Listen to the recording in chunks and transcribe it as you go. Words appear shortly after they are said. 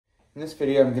In this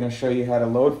video, I'm going to show you how to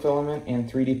load filament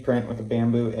and 3D print with a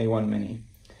Bambu A1 Mini.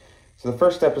 So the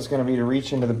first step is going to be to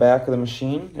reach into the back of the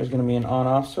machine. There's going to be an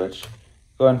on-off switch.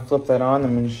 Go ahead and flip that on,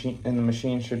 and the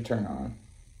machine should turn on.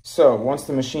 So once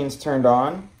the machine's turned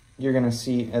on, you're going to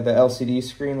see the LCD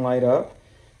screen light up,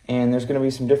 and there's going to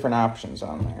be some different options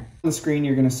on there. On the screen,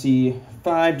 you're going to see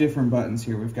 5 different buttons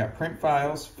here. We've got print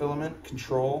files, filament,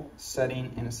 control,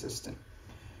 setting, and assistant.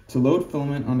 To load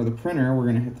filament onto the printer, we're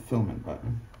going to hit the filament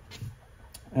button.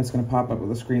 That's going to pop up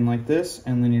with a screen like this,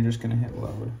 and then you're just going to hit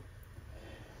load.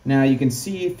 Now you can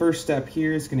see first step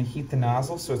here is going to heat the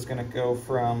nozzle, so it's going to go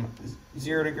from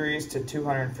 0 degrees to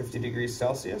 250 degrees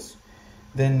Celsius.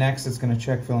 Then next it's going to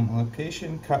check filament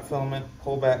location, cut filament,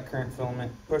 pull back current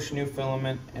filament, push new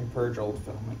filament, and purge old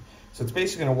filament. So it's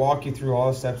basically going to walk you through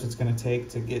all the steps it's going to take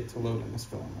to get to loading this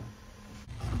filament.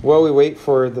 While we wait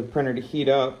for the printer to heat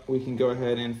up, we can go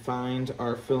ahead and find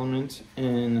our filament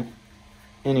in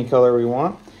any color we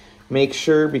want. Make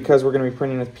sure, because we're going to be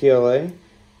printing with PLA,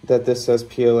 that this says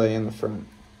PLA in the front.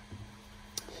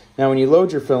 Now when you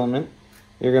load your filament,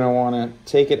 you're going to want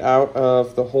to take it out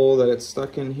of the hole that it's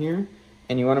stuck in here,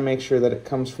 and you want to make sure that it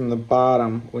comes from the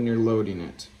bottom when you're loading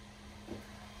it.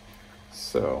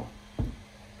 So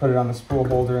put it on the spool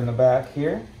holder in the back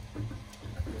here,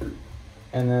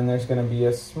 and then there's going to be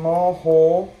a small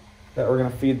hole that we're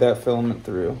going to feed that filament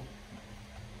through.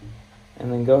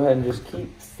 And then go ahead and just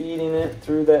keep feeding it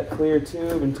through that clear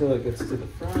tube until it gets to the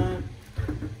front.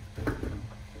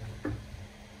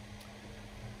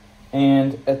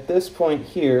 And at this point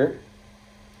here,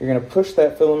 you're going to push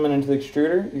that filament into the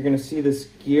extruder. You're going to see this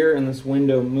gear and this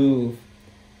window move.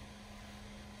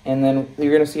 And then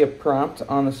you're going to see a prompt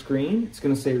on the screen. It's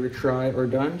going to say retry or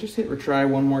done. Just hit retry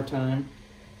one more time.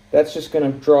 That's just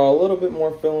going to draw a little bit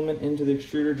more filament into the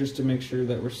extruder just to make sure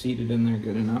that we're seated in there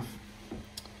good enough.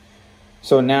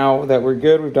 So now that we're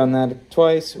good, we've done that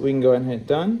twice, we can go ahead and hit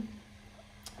done.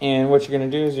 And what you're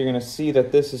going to do is you're going to see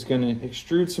that this is going to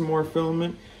extrude some more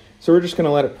filament. So we're just going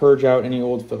to let it purge out any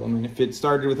old filament. If it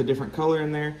started with a different color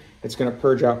in there, it's going to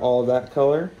purge out all of that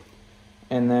color.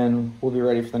 And then we'll be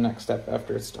ready for the next step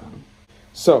after it's done.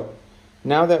 So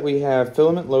now that we have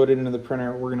filament loaded into the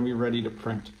printer, we're going to be ready to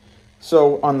print.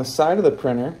 So on the side of the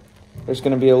printer, there's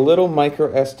going to be a little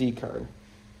micro SD card.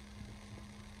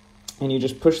 And you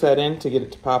just push that in to get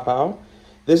it to pop out.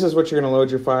 This is what you're going to load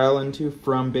your file into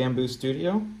from Bambu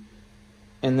Studio.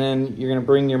 And then you're going to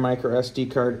bring your micro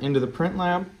SD card into the print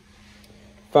lab.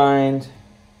 Find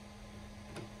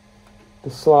the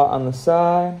slot on the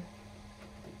side.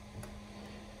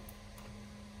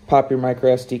 Pop your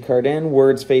micro SD card in,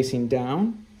 words facing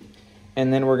down.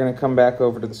 And then we're going to come back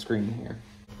over to the screen here.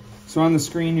 So on the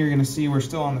screen, you're going to see we're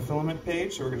still on the filament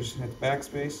page. So we're going to just hit the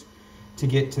backspace to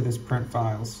get to this print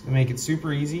files. To make it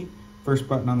super easy, first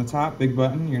button on the top, big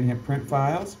button, you're gonna hit print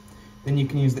files. Then you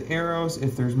can use the arrows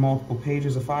if there's multiple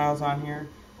pages of files on here,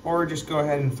 or just go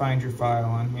ahead and find your file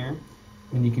on here.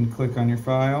 Then you can click on your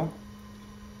file,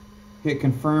 hit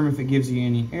confirm if it gives you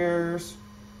any errors.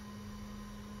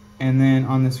 And then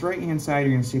on this right hand side,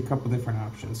 you're gonna see a couple different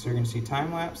options. So you're gonna see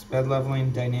time lapse, bed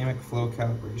leveling, dynamic flow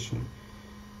calibration.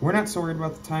 We're not so worried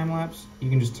about the time lapse, you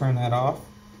can just turn that off.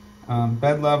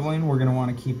 Bed leveling, we're going to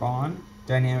want to keep on.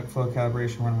 Dynamic flow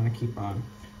calibration, we're going to keep on.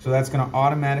 So that's going to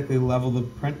automatically level the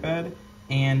print bed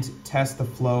and test the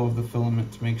flow of the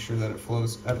filament to make sure that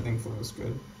everything flows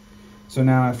good. So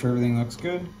now after everything looks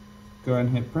good, go ahead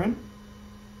and hit print.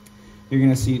 You're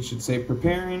going to see it should say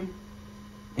preparing.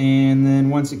 And then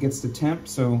once it gets to temp,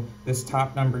 so this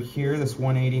top number here, this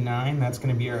 189, that's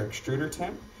going to be our extruder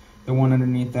temp. The one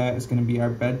underneath that is going to be our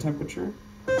bed temperature.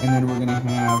 And then we're going to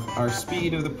have our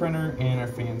speed of the printer and our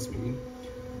fan speed.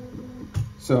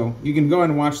 So you can go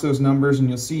ahead and watch those numbers, and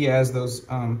you'll see as those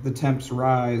the temps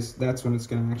rise, that's when it's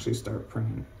going to actually start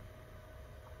printing.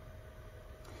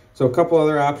 So a couple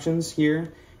other options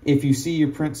here. If you see your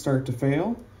print start to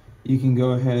fail, you can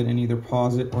go ahead and either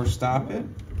pause it or stop it.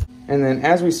 And then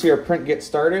as we see our print get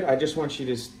started, I just want you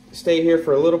to stay here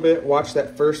for a little bit, watch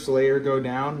that first layer go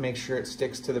down, make sure it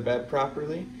sticks to the bed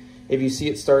properly. If you see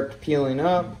it start peeling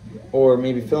up, or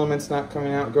maybe filament's not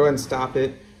coming out, go ahead and stop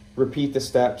it, repeat the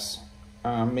steps,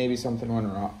 maybe something went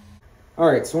wrong.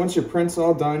 Alright, so once your print's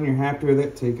all done, you're happy with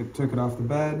it, took it off the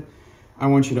bed, I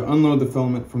want you to unload the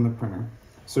filament from the printer.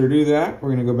 So to do that,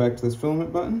 we're going to go back to this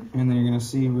filament button, and then you're going to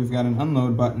see we've got an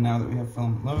unload button now that we have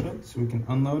filament loaded, so we can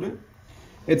unload it.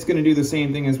 It's going to do the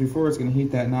same thing as before, it's going to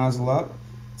heat that nozzle up.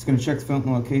 It's going to check the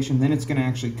filament location, then it's going to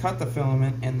actually cut the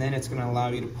filament, and then it's going to allow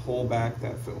you to pull back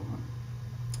that filament.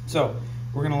 So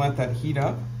we're going to let that heat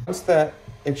up. Once that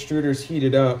extruder's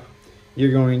heated up,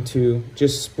 you're going to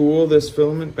just spool this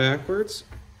filament backwards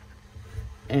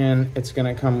and it's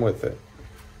going to come with it.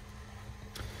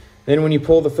 Then when you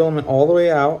pull the filament all the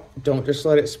way out, don't just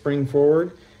let it spring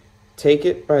forward. Take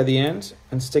it by the end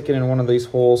and stick it in one of these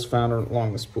holes found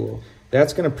along the spool.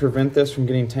 That's going to prevent this from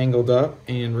getting tangled up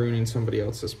and ruining somebody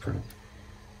else's print.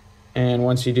 And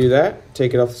once you do that,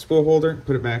 take it off the spool holder,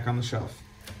 put it back on the shelf.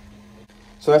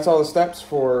 So that's all the steps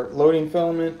for loading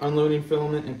filament, unloading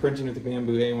filament, and printing with the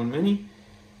Bambu A1 Mini.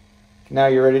 Now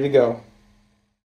you're ready to go.